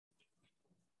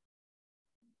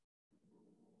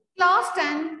Class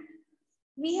 10,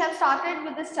 we have started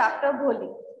with this chapter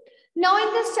Bholi. Now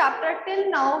in this chapter,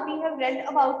 till now, we have read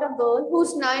about a girl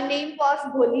whose name was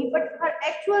Bholi, but her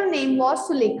actual name was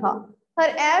Sulekha.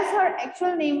 Her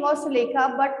actual name was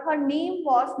Sulekha, but her name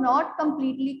was not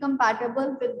completely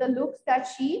compatible with the looks that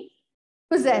she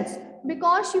possessed.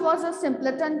 Because she was a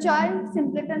simpleton child,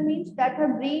 simpleton means that her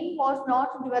brain was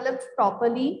not developed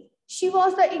properly. She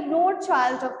was the ignored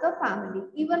child of the family.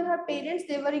 Even her parents,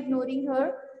 they were ignoring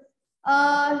her.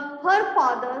 Her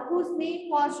father, whose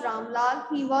name was Ramlal,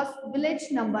 he was village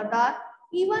Nambardar.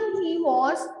 Even he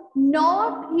was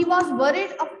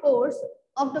worried, of course,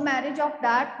 of the marriage of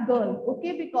that girl,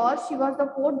 okay, because she was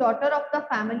the fourth daughter of the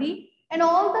family, and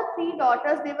all the three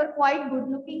daughters, they were quite good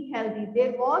looking, healthy.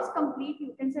 There was complete,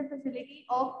 you can say, facility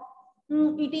of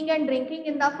eating and drinking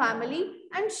in the family.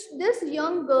 And this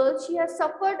young girl, she has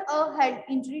suffered a head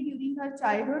injury during her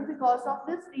childhood. Because of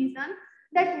this reason,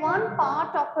 that one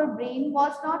part of her brain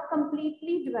was not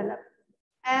completely developed.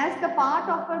 As the part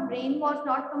of her brain was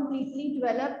not completely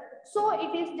developed, so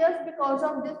it is just because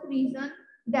of this reason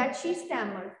that she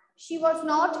stammered. She was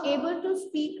not able to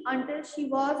speak until she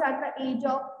was at the age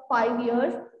of 5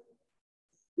 years.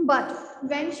 But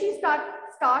when she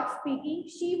starts speaking,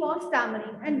 she was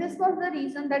stammering, and this was the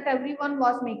reason that everyone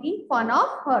was making fun of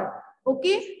her.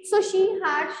 Okay, so she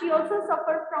also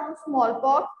suffered from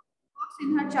smallpox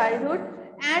in her childhood,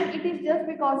 and it is just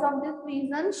because of this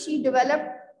reason she developed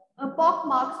pock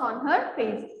marks on her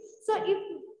face. So if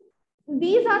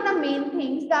these are the main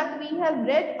things that we have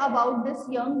read about this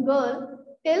young girl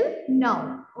till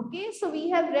now. Okay, so we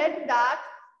have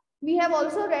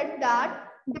also read that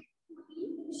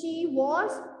she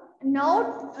was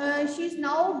now she's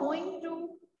now going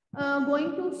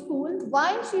to school.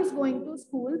 Why she's going to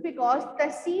school? Because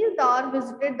Tahsildar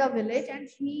visited the village and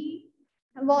she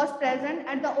was present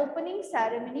at the opening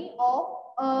ceremony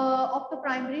of the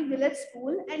primary village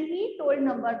school, and he told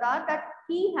Nambardar that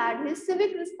he had his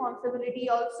civic responsibility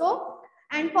also,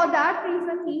 and for that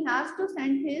reason he has to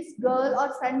send his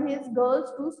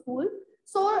girls to school.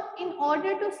 So in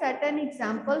order to set an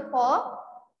example for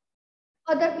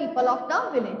other people of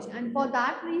the village, and for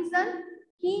that reason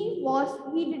he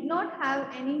did not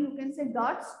have any, you can say,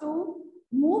 guts to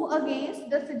move against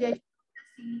the suggestion of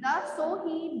Tahsildar. So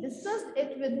he discussed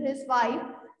it with his wife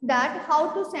that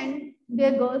how to send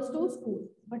their girls to school,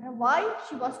 but her wife,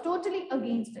 she was totally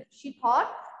against it. She thought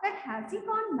that has he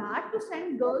gone mad to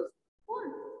send girls to school,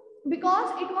 because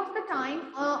it was the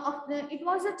time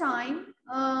a time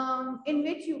in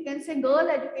which, you can say, girl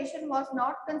education was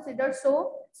not considered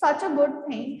such a good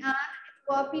thing,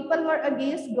 and people were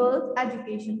against girls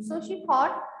education. So she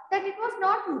thought that it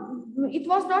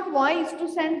was not wise to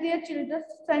send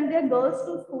their girls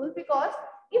to school, because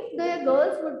if their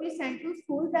girls would be sent to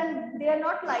school, then they are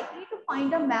not likely to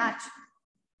find a match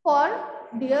for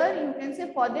their, you can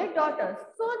say, for their daughters.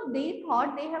 So they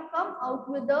thought, they have come out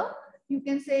with a, you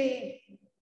can say,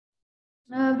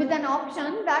 with an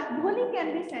option that Bholi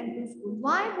can be sent to school.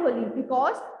 Why Bholi?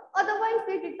 Because otherwise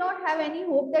they did not have any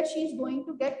hope that she is going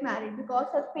to get married, because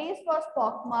her face was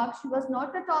pockmarked, she was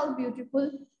not at all beautiful,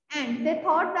 and they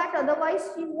thought that otherwise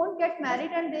she won't get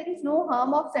married and there is no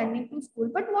harm of sending to school.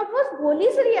 But what was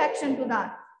Bholi's reaction to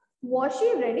that? Was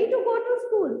she ready to go to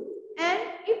school? And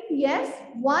if yes,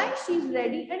 why she's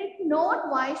ready, and if not,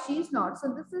 why she's not? So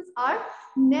this is our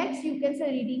next, you can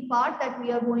say, reading part that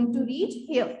we are going to read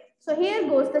here. So here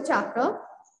goes the chapter.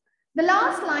 The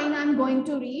last line I'm going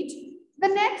to read. The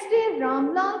next day,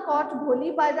 Ramlal caught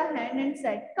Bholi by the hand and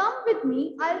said, "Come with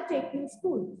me, I'll take you to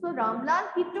school." So Ramlal,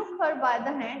 he took her by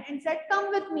the hand and said, "Come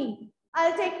with me,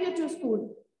 I'll take you to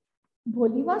school."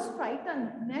 Bholi was frightened.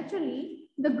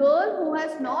 Naturally, the girl who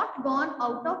has not gone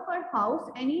out of her house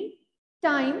any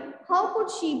time, how could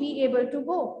she be able to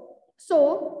go?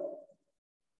 So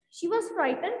she was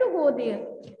frightened to go there.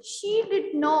 She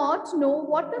did not know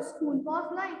what the school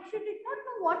was like. She did not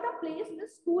know what a place the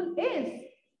school is.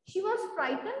 She was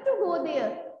frightened to go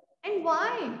there. And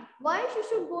why? Why she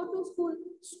should go to school?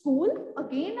 School,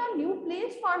 again a new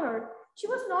place for her. She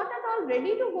was not at all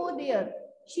ready to go there.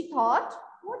 She thought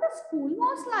what a school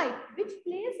was like, which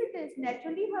place it is.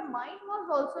 Naturally, her mind was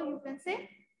also, you can say,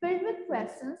 filled with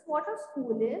questions. What a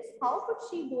school is, how could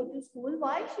she go to school,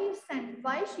 why she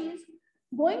is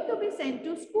going to be sent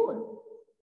to school.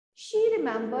 She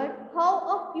remembered how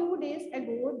a few days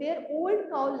ago their old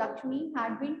cow Lakshmi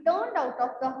had been turned out of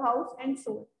the house and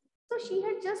sold. So she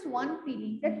had just one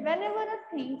feeling, that whenever a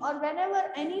thing or whenever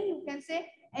any, you can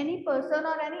say, any person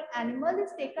or any animal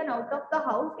is taken out of the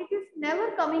house, it is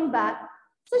never coming back.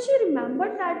 So she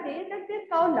remembered that day that their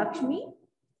cow Lakshmi,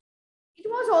 it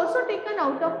was also taken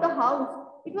out of the house.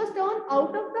 It was turned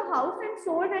out of the house and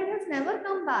sold and has never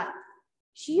come back.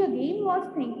 She again was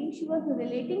thinking, she was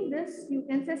relating this, you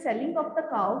can say, selling of the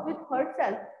cow with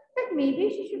herself, that maybe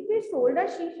she should be sold or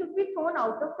she should be thrown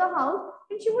out of the house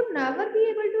and she would never be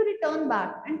able to return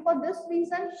back. And for this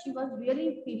reason, she was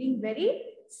really feeling very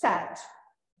sad.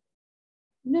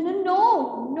 No, no,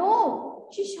 no, no.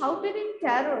 She shouted in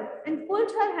terror and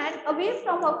pulled her hand away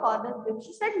from her father's grip.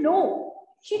 She said, no.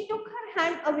 She took her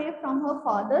hand away from her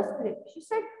father's grip. She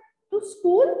said, to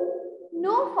school?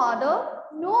 No, father,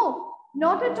 no,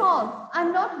 not at all.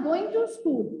 I'm not going to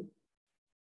school.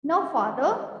 Now,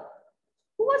 father,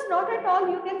 who was not at all,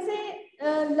 you can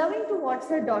say, loving towards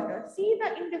her daughter. See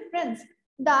the indifference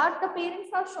that the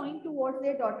parents are showing towards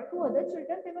their daughter. To other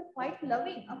children, they were quite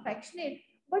loving, affectionate.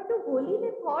 But to Bholi,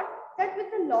 they thought that with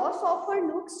the loss of her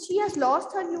looks, she has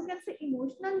lost her, you can say,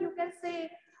 emotional, you can say,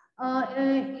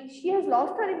 she has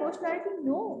lost her emotionality.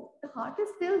 No, the heart is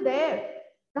still there.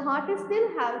 The heart is still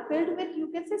filled with, you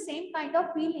can say, same kind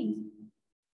of feelings.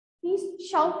 He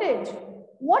shouted,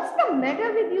 what's the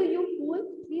matter with you, you fool?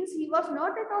 Means he was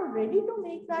not at all ready to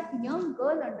make that young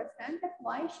girl understand that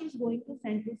why she's going to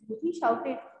send to school. He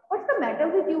shouted, what's the matter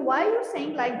with you? Why are you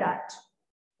saying like that?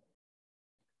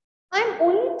 I'm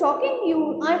only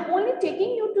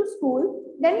taking you to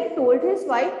school. Then he told his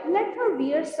wife, let her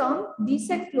wear some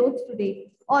decent clothes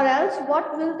today, or else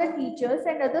what will the teachers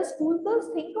and other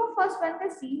schoolgirls think of us when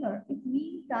they see her? It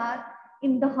means that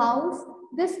in the house,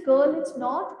 this girl is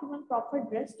not given proper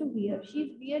dress to wear.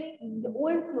 She's wearing the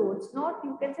old clothes, not,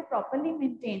 you can say, properly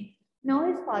maintained. Now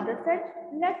his father said,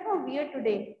 let her wear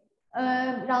today.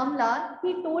 Ramlal,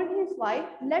 he told his wife,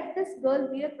 let this girl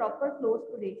wear proper clothes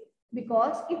today.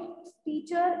 Because if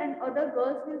teacher and other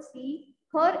girls will see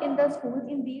her in the school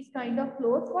in these kind of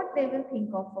clothes, what they will think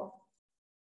of her?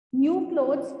 New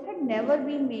clothes had never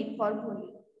been made for Bholi.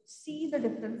 See the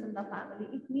difference in the family.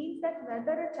 It means that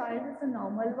whether a child is a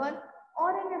normal one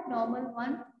or an abnormal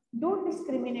one, don't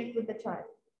discriminate with the child.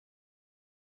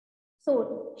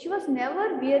 So she was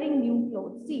never wearing new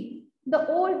clothes. See, the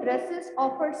old dresses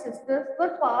of her sisters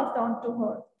were passed on to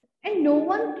her. And no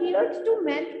one cared to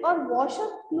mend or wash her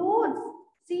clothes.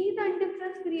 See the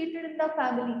indifference created in the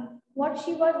family. What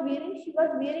she was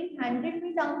wearing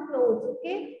handed-me-down clothes,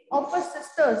 okay, of her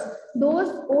sisters. Those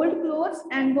old clothes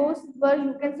and those were,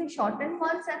 you can say, shortened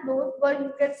ones, and those were,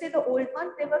 you can say, the old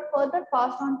ones, they were further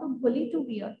passed on to Bholi to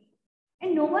wear.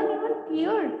 And no one even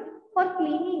cared for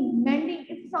cleaning, mending.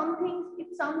 If some,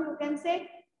 you can say,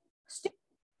 still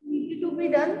needed to be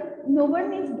done, no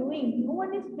one is doing, no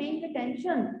one is paying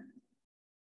attention.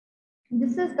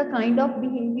 This is the kind of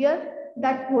behavior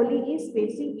that Bholi is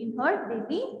facing in her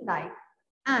daily life.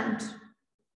 And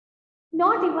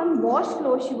not even washed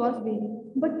clothes she was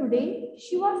wearing. But today,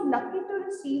 she was lucky to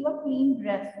receive a clean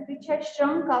dress which had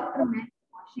shrunk after many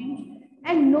washings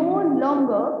and no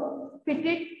longer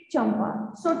fitted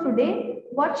Champa. So today,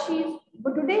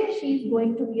 she is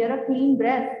going to wear a clean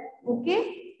dress.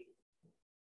 Okay?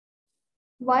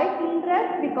 Why clean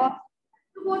dress? Because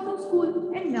to go to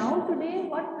school. And now today,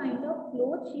 what kind of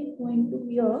clothes she is going to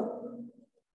wear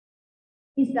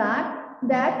is that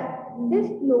this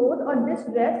cloth or this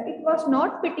dress, it was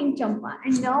not fitting Champa.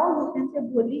 And now you can say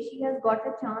Bholi, she has got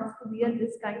a chance to wear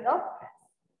this kind of dress.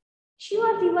 She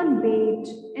was even bathed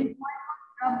and oil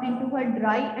was rubbed into her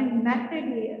dry and matted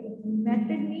hair.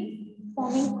 Matted means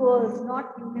forming curls,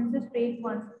 not, you can say, straight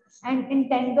ones, and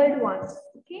entangled ones.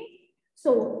 Okay.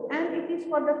 So, and it is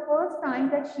for the first time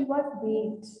that she was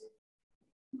bathed.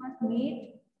 She was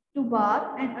made to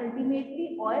bath, and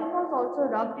ultimately oil was also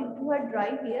rubbed into her dry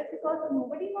hair because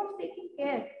nobody was taking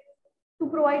care to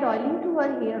provide oiling to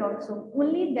her hair also.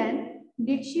 Only then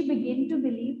did she begin to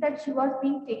believe that she was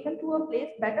being taken to a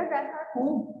place better than her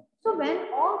home. So when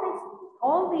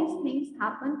all these things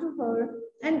happened to her,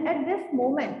 and at this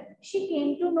moment she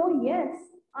came to know, yes,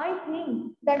 I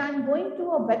think that I'm going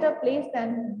to a better place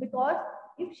than, because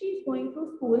if she's going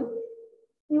to school,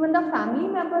 even the family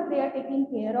members, they are taking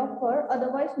care of her.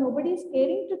 Otherwise, nobody is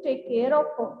caring to take care of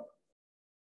her.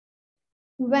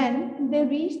 When they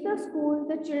reached the school,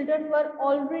 the children were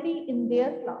already in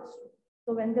their classroom.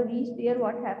 So when they reached there,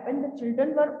 what happened? The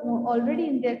children were already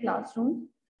in their classroom.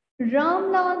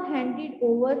 Ramlal handed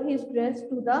over his dress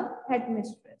to the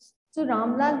headmistress. So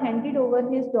Ramlal handed over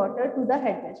his daughter to the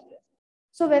headmistress.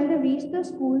 So when they reached the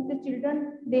school, the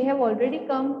children, they have already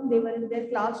come. They were in their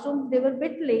classrooms. They were a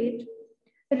bit late.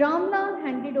 Ramlal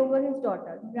handed over his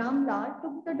daughter. Ramlal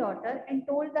took the daughter and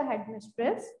told the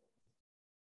headmistress.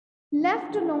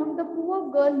 Left alone, the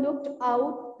poor girl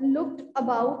looked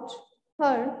about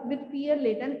her with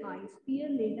fear-laden eyes.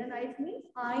 Fear-laden eyes means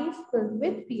eyes filled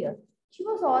with fear. She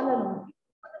was all alone.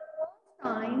 For the first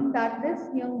time that this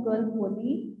young girl,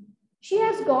 Bholi, she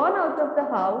has gone out of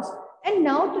the house, and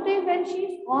now today when she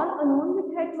is all alone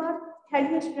with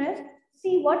headmistress,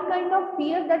 see what kind of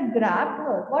fear that grabbed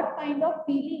her, what kind of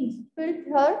feelings filled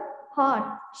her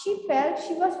heart. She felt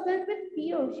she was filled with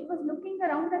fear. She was looking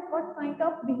around at what kind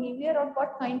of behavior or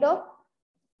what kind of,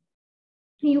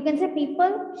 you can say,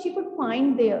 people she could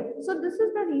find there. So this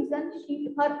is the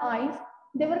reason her eyes,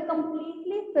 they were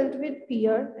completely filled with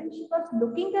fear, and she was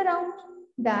looking around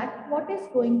that what is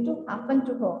going to happen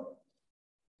to her.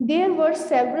 There were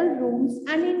several rooms,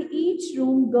 and in each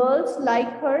room girls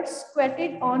like her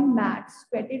squatted on mats.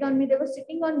 Squatted on me, they were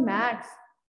sitting on mats.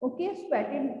 Okay,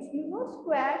 squatted, you know,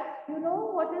 squat, you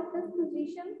know what is this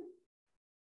position?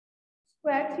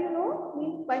 Squats, you know,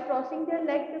 means by crossing their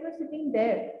legs, they were sitting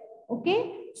there.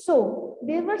 Okay, so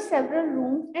there were several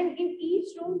rooms, and in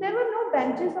each room there were no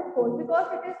benches, of course, because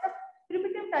it is the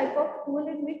primitive type of school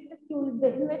in which the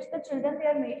children, they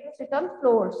are made to sit on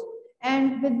floors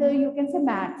and with the, you can say,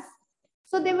 mats.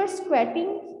 So they were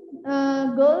squatting.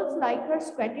 Girls like her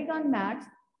squatted on mats.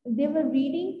 They were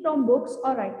reading from books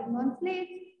or writing on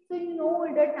slates. So you know,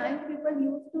 at that time people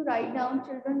used to write down,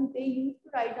 children, they used to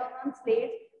write down on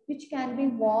slates, which can be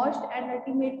washed, and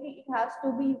ultimately it has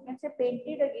to be, you can say,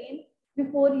 painted again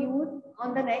before use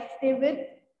on the next day with,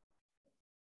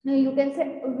 you can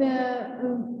say,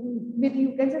 with,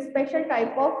 you can say, special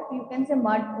type of, you can say,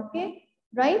 mud. Okay,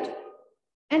 right?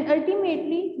 And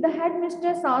ultimately the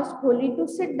headmistress asked Bholi to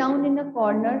sit down in a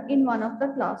corner in one of the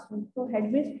classrooms. So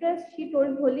headmistress, she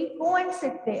told Bholi, go and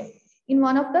sit there in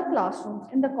one of the classrooms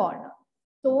in the corner.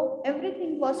 So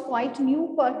everything was quite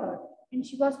new for her, and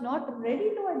she was not ready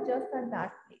to adjust at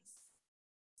that place.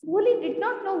 Bholi did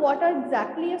not know what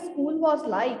exactly a school was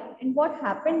like and what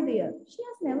happened there. She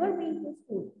has never been to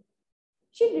school.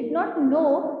 She did not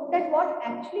know that what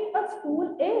actually a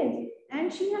school is,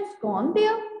 and she has gone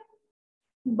there.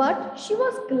 But she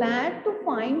was glad to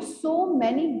find so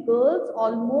many girls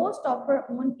almost of her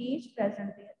own age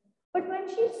present there. But when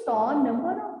she saw a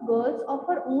number of girls of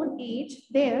her own age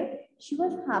there, she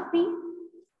was happy.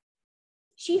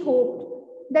 She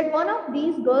hoped that one of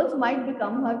these girls might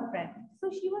become her friend. So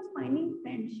she was finding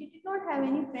friends. She did not have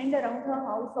any friend around her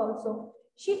house also.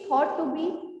 She thought to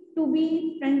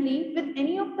be friendly with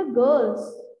any of the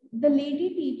girls. The lady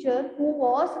teacher who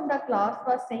was in the class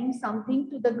was saying something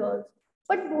to the girls,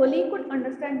 but Bholi could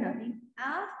understand nothing.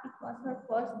 As it was her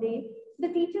first day, the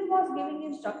teacher was giving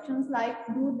instructions like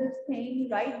do this thing,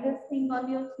 write this thing on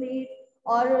your slate,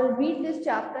 or read this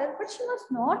chapter, but she was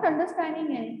not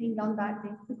understanding anything on that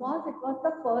day because it was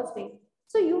the first day.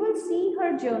 So you will see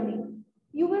her journey.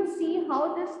 You will see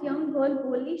how this young girl,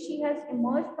 Bholi, she has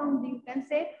emerged from, you can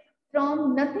say,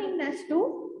 from nothingness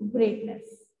to greatness.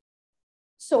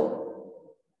 So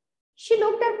she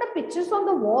looked at the pictures on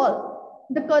the wall.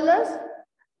 The colors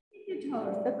attracted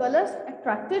her. The colors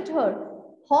attracted her.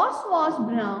 Horse was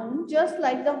brown, just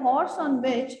like the horse on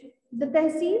which the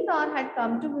Tehsildar had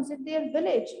come to visit their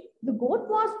village. The goat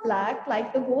was black,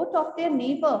 like the goat of their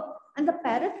neighbor, and the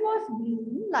parrot was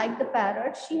green, like the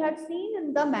parrot she had seen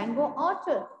in the mango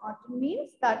orchard. Orchard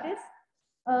means that is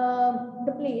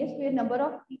the place where number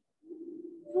of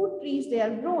fruit trees they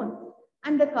are grown.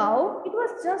 And the cow, it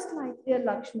was just like their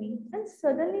Lakshmi. And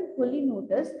suddenly Bholi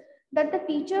noticed that the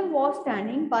teacher was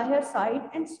standing by her side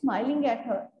and smiling at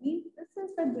her. Means this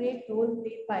is the great role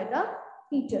played by the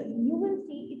teacher. You will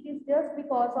see it is just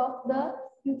because of the,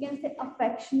 you can say,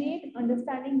 affectionate,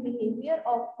 understanding behavior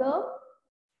of the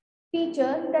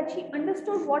teacher that she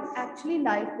understood what actually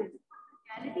life is,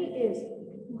 what reality is,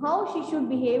 how she should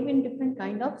behave in different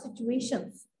kind of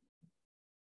situations.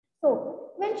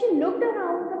 So when she looked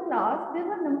around the class, there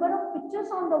were a number of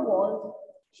pictures on the walls.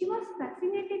 She was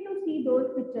fascinated to see those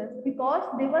pictures because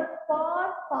they were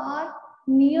far, far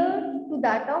near to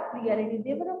that of reality.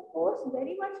 They were, of course,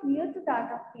 very much near to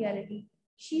that of reality.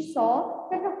 She saw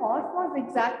that the horse was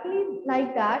exactly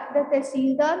like that the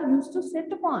Tehsildar used to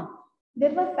sit upon.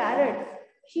 There were parrots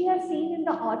she has seen in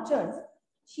the orchards.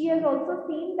 She has also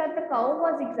seen that the cow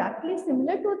was exactly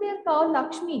similar to their cow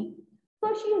Lakshmi.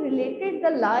 So she related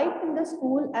the life in the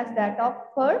school as that of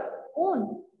her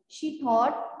own. She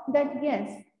thought that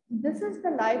yes, this is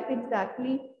the life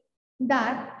exactly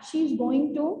that she is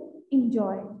going to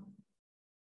enjoy.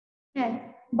 And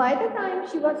by the time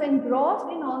she was engrossed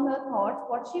in all her thoughts,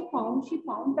 what she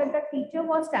found that the teacher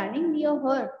was standing near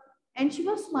her and she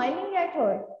was smiling at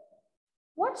her.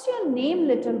 What's your name,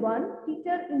 little one?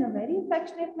 Teacher, in a very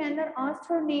affectionate manner, asked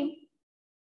her name.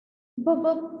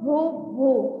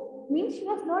 Bho means she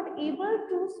was not able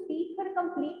to speak her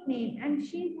complete name, and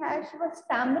she was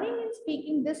stammering in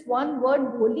speaking this one word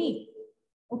Bholi.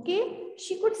 Okay,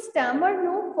 she could stammer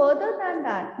no further than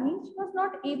that. Means she was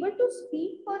not able to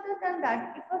speak further than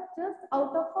that. It was just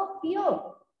out of her fear.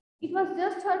 It was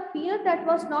just her fear that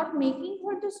was not making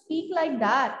her to speak like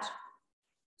that.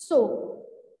 So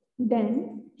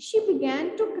then she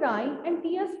began to cry and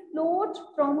tears flowed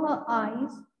from her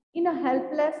eyes in a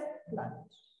helpless flood.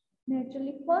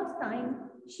 Naturally, first time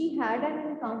she had an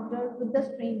encounter with the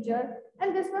stranger,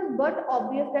 and this was but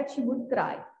obvious that she would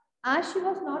cry. As she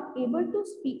was not able to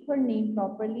speak her name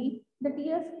properly, the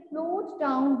tears rolled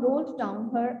down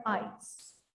her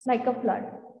eyes like a flood.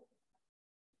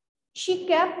 She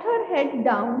kept her head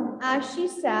down as she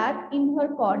sat in her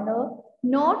corner,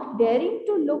 not daring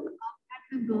to look up at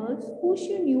the girls who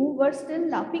she knew were still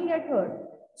laughing at her.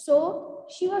 So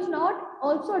she was not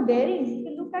also daring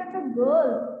to look at the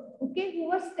girl, okay, who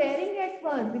was staring at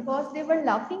her because they were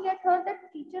laughing at her.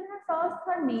 That teacher has asked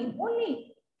her name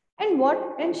only. And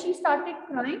what? And she started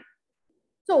crying.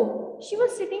 So she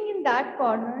was sitting in that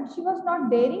corner. She was not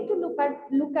daring to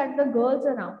look at the girls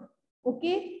around.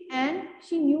 Okay, and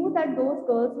she knew that those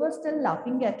girls were still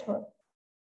laughing at her.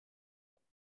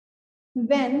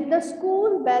 When the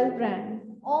school bell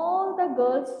rang, all the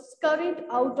girls scurried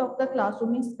out of the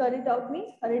classroom. Scurried out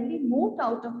means hurriedly moved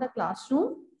out of the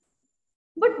classroom.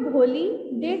 But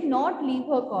Bholi did not leave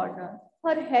her corner.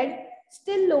 Her head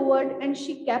still lowered and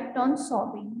she kept on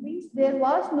sobbing. Means there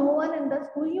was no one in the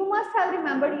school. You must have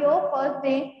remembered your first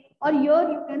day or your,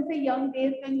 you can say, young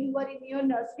days when you were in your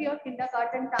nursery or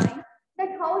kindergarten time, that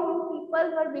how you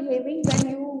people were behaving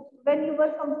when you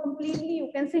were completely, you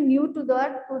can say, new to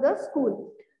the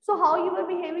school. So how you were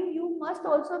behaving, you must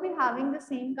also be having the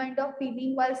same kind of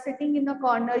feeling while sitting in a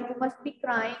corner. You must be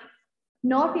crying,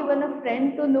 not even a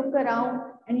friend to look around,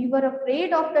 and you were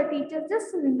afraid of the teacher.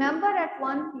 Just remember at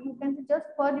one, you can just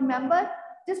for remember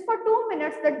just for 2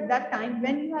 minutes that time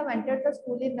when you have entered the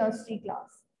school in nursery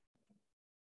class.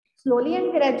 Slowly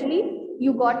and gradually,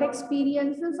 you got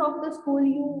experiences of the school,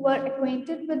 you were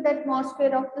acquainted with the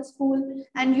atmosphere of the school,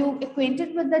 and you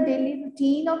acquainted with the daily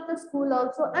routine of the school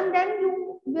also. And then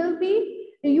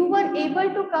you were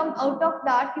able to come out of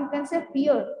that, you can say,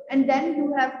 fear. And then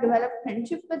you have developed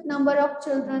friendship with number of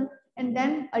children. And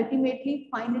then ultimately,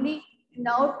 finally,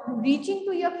 now reaching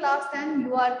to your class 10,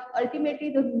 you are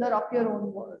ultimately the ruler of your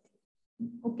own world.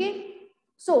 Okay.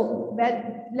 So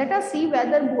let us see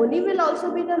whether Bholi will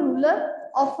also be the ruler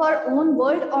of her own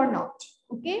world or not.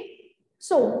 Okay.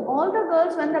 So all the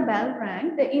girls, when the bell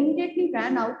rang, they immediately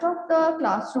ran out of the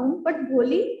classroom. But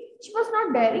Bholi, she was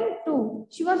not daring to.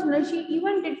 She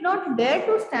even did not dare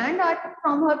to stand up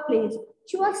from her place.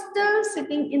 She was still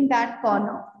sitting in that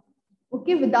corner.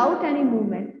 Okay, without any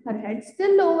movement. Her head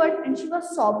still lowered and she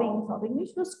was sobbing. Sobbing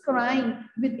means she was crying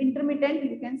with intermittent,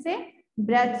 you can say,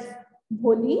 breaths.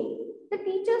 Bholi, the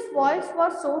teacher's voice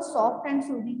was so soft and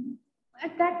soothing.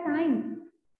 At that time,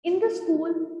 in the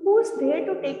school, who's there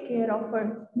to take care of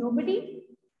her? Nobody.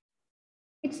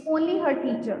 It's only her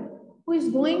teacher who is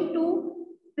going to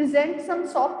present some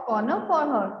soft corner for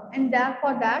her. And that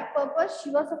for that purpose, she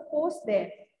was of course there.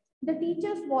 The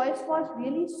teacher's voice was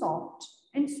really soft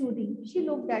and soothing. She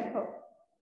looked at her.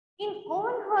 In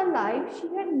all her life, she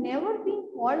had never been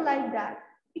called like that.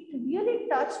 It really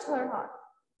touched her heart.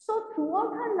 So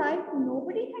throughout her life,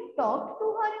 nobody had talked to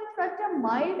her in such a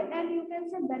mild and, you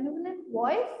can say, benevolent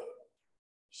voice.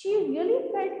 She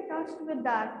really felt touched with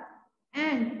that.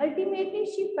 And ultimately,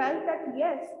 she felt that,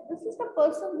 yes, this is the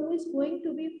person who is going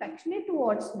to be affectionate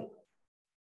towards me.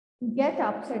 Get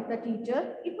up, said the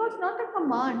teacher. It was not a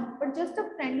command, but just a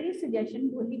friendly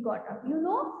suggestion. Bholi got up. You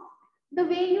know, the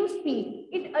way you speak,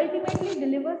 it ultimately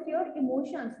delivers your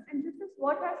emotions. And this is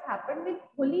what has happened with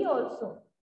Bholi also.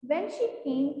 When she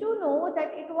came to know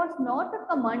that it was not a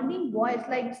commanding voice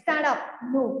like stand up,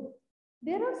 no.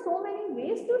 There are so many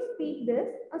ways to speak this,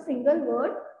 a single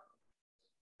word.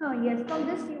 Yes, from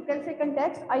this you can say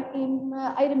context,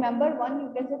 I remember one,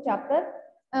 you can say, chapter.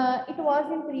 It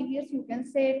was in previous, you can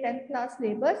say, 10th class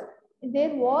syllabus.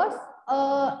 There was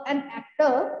an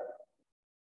actor.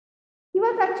 He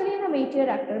was actually an amateur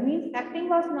actor. Means acting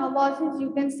was his,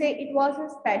 you can say, it was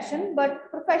his passion, but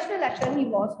professional actor he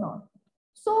was not.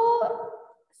 So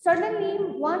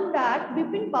suddenly one that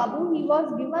Bipin Babu, he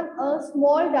was given a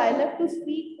small dialogue to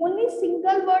speak only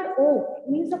single word O.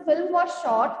 Means the film was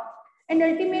shot, and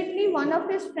ultimately one of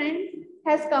his friends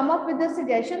has come up with the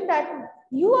suggestion that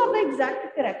you are the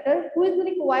exact character who is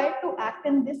required to act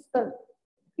in this film.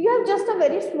 You have just a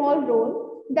very small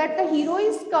role that the hero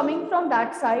is coming from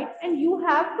that side and you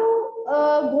have to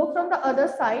go from the other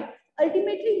side.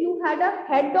 Ultimately, you had a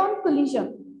head-on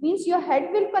collision. Means your head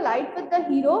will collide with the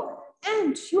hero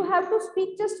and you have to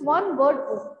speak just one word.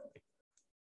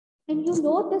 And you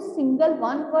know this single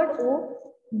one word O,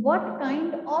 what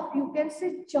kind of you can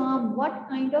say charm, what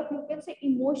kind of you can say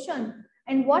emotion,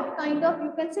 and what kind of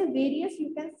you can say various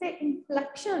you can say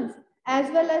inflections, as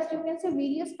well as you can say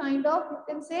various kind of you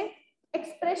can say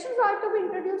expressions are to be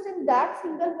introduced in that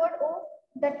single word O.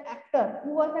 That actor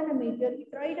who was an amateur, he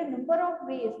tried a number of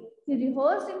ways. He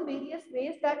rehearsed in various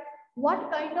ways that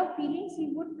what kind of feelings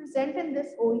he would present in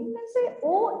this O. You can say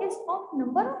O is of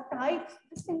number of types,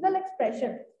 the single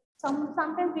expression.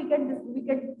 Sometimes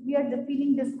we are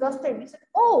feeling disgusted. We said,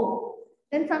 oh.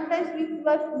 Then sometimes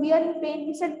we are in pain.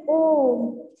 We said,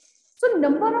 oh. So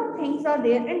number of things are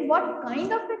there, and what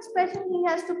kind of expression he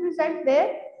has to present there,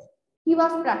 he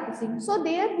was practicing. So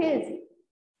there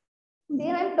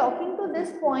I'm talking to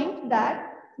this point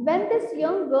that when this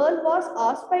young girl was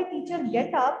asked by teacher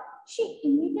get up, she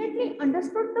immediately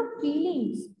understood the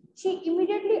feelings. She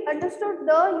immediately understood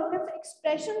the you can say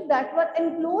expressions that were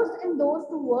enclosed in those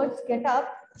two words get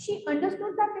up. She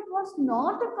understood that it was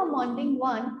not a commanding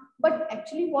one, but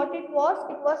actually what it was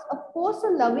of course a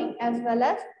loving as well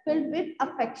as filled with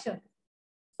affection.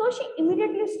 So she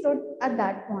immediately stood at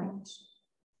that point.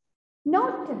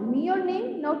 Now tell me your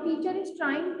name. Now teacher is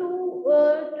trying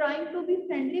to be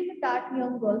friendly with that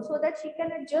young girl so that she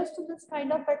can adjust to this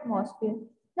kind of atmosphere.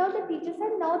 Now the teacher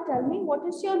said, now tell me what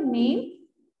is your name?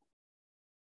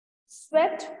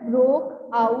 Sweat broke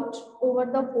out over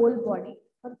the whole body.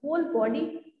 Her whole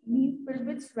body being filled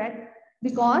with sweat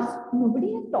because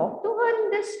nobody had talked to her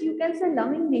in this, you can say,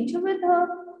 loving nature with her.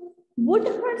 Would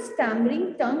her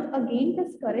stammering tongue again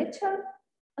discourage her?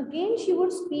 Again, she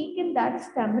would speak in that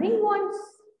stammering voice.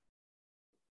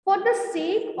 For the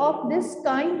sake of this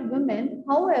kind woman,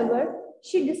 however,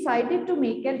 she decided to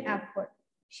make an effort.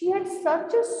 She had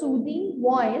such a soothing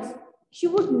voice, she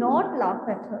would not laugh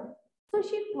at her. So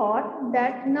she thought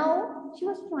that now she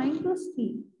was trying to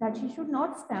speak, that she should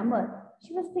not stammer.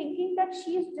 She was thinking that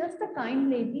she is just a kind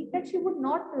lady, that she would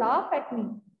not laugh at me.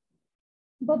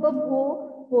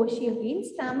 Bo, she again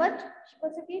stammered. She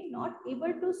was again not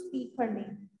able to speak her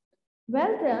name.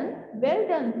 Well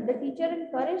done, the teacher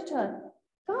encouraged her.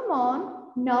 Come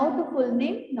on, now the full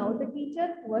name. Now the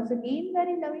teacher was again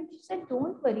very loving. She said,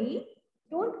 don't worry,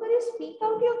 speak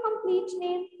out your complete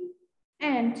name.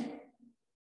 And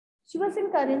she was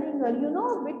encouraging her. You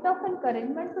know, a bit of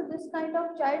encouragement to this kind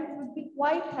of child would be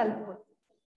quite helpful.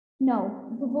 Now,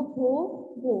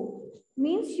 bo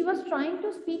means she was trying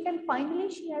to speak and finally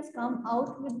she has come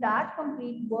out with that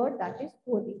complete word, that is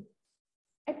Bholi.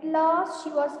 At last, she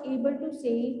was able to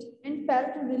say it and felt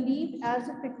relieved as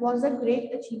if it was a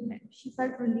great achievement. She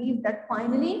felt relieved that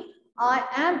finally I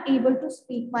am able to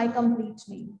speak my complete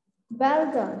name.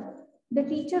 Well done. The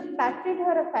teacher patted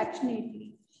her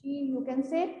affectionately. You can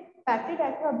say, patted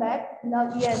at her back.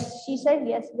 Now, yes, she said,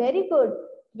 yes, very good.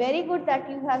 Very good that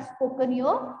you have spoken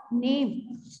your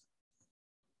name.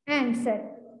 And said,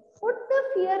 put the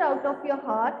fear out of your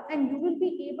heart and you will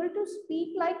be able to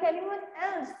speak like anyone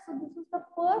else. So this is the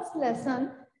first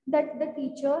lesson that the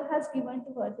teacher has given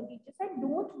to her. The teacher said,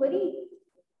 don't worry.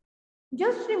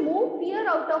 Just remove fear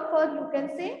out of her, you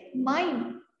can say,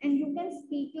 mind, and you can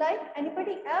speak like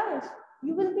anybody else.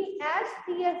 You will be as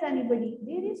free as anybody.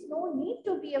 There is no need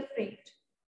to be afraid.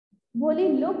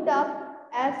 Bholi looked up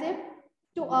as if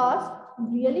to ask,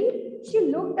 really? She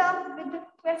looked up with the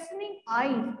questioning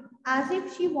eyes as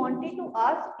if she wanted to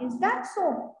ask, is that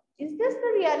so? Is this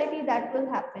the reality that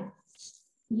will happen?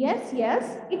 Yes,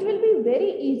 it will be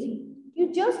very easy.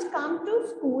 You just come to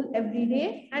school every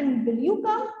day and will you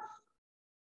come?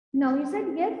 Now he said,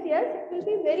 yes, it will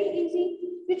be very easy.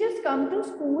 You just come to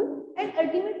school and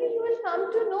ultimately you will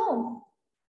come to know.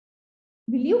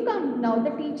 Will you come? Now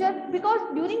the teacher, because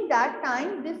during that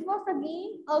time, this was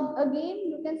again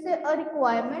you can say a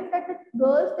requirement that the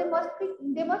girls, they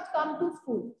must come to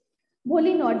school.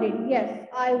 Bholi nodded, yes,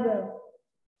 I will.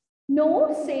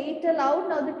 No, say it aloud.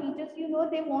 Now the teachers, you know,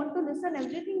 they want to listen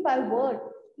everything by word.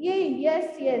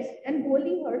 Yes. And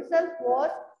Bholi herself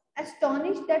was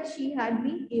astonished that she had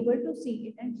been able to see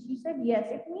it. And she said, yes,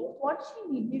 it means what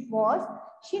she needed was,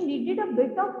 she needed a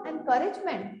bit of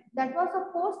encouragement. That was,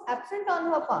 of course, absent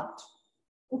on her part.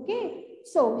 Okay,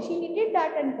 so she needed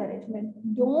that encouragement.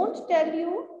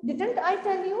 Didn't I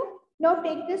tell you? Now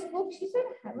take this book. She said,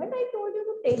 haven't I told you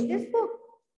to take this book?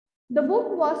 The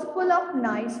book was full of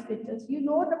nice pictures. You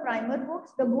know, the primer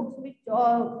books, the books which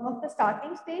of the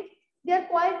starting stage, they are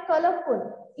quite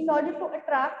colorful in order to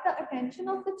attract the attention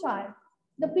of the child.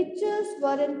 The pictures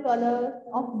were in color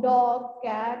of dog,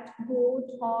 cat, goat,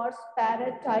 horse,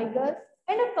 parrot, tiger,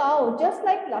 and a cow, just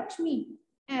like Lakshmi.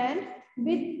 And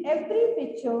with every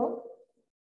picture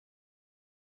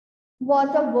was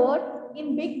a word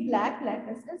in big black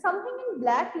letters, and something in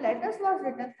black letters was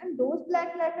written, and those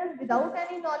black letters, without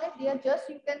any knowledge, they are just,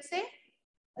 you can say,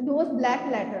 those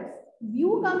black letters.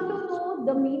 You come to know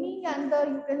the meaning and the,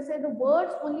 you can say, the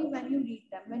words only when you read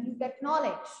them, when you get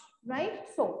knowledge, right?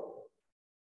 So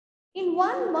in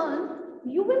 1 month,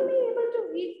 you will be able to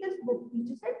read this book.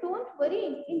 Teacher said, don't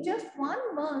worry, in just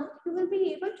 1 month, you will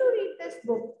be able to read this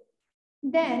book.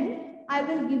 Then I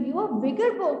will give you a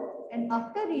bigger book, and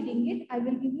after reading it, I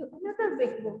will give you another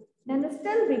big book, then a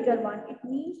still bigger one. It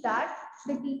means that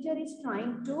the teacher is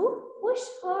trying to push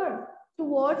her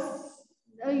towards,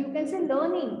 you can say,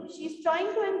 learning. She's trying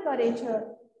to encourage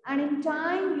her, and in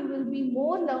time, you will be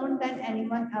more learned than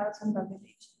anyone else in the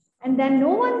village. And then no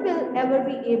one will ever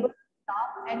be able to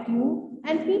laugh at you,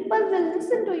 and people will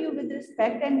listen to you with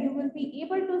respect, and you will be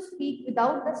able to speak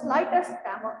without the slightest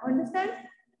stammer. Understand?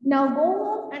 Now go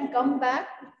home and come back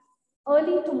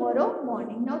early tomorrow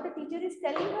morning. Now the teacher is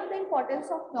telling her the importance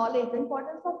of knowledge, the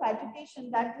importance of education,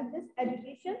 that with this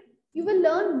education, you will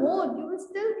learn more, you will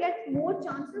still get more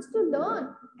chances to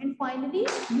learn. And finally,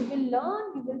 you will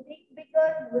learn, you will think bigger,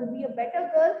 you will be a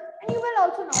better girl, and you will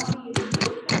also not be able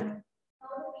to learn. Now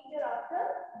the teacher asked her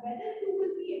whether you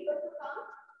will be able to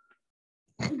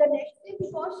come the next day,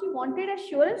 because she wanted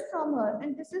assurance from her,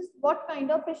 and this is what kind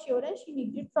of assurance she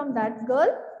needed from that girl,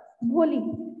 Bholi.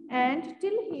 And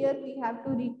till here we have to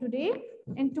read today,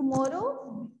 and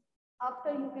tomorrow,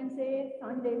 after, you can say,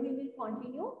 Sunday, we will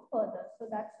continue further. So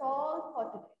that's all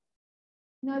for today.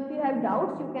 Now if you have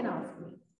doubts, you can ask me.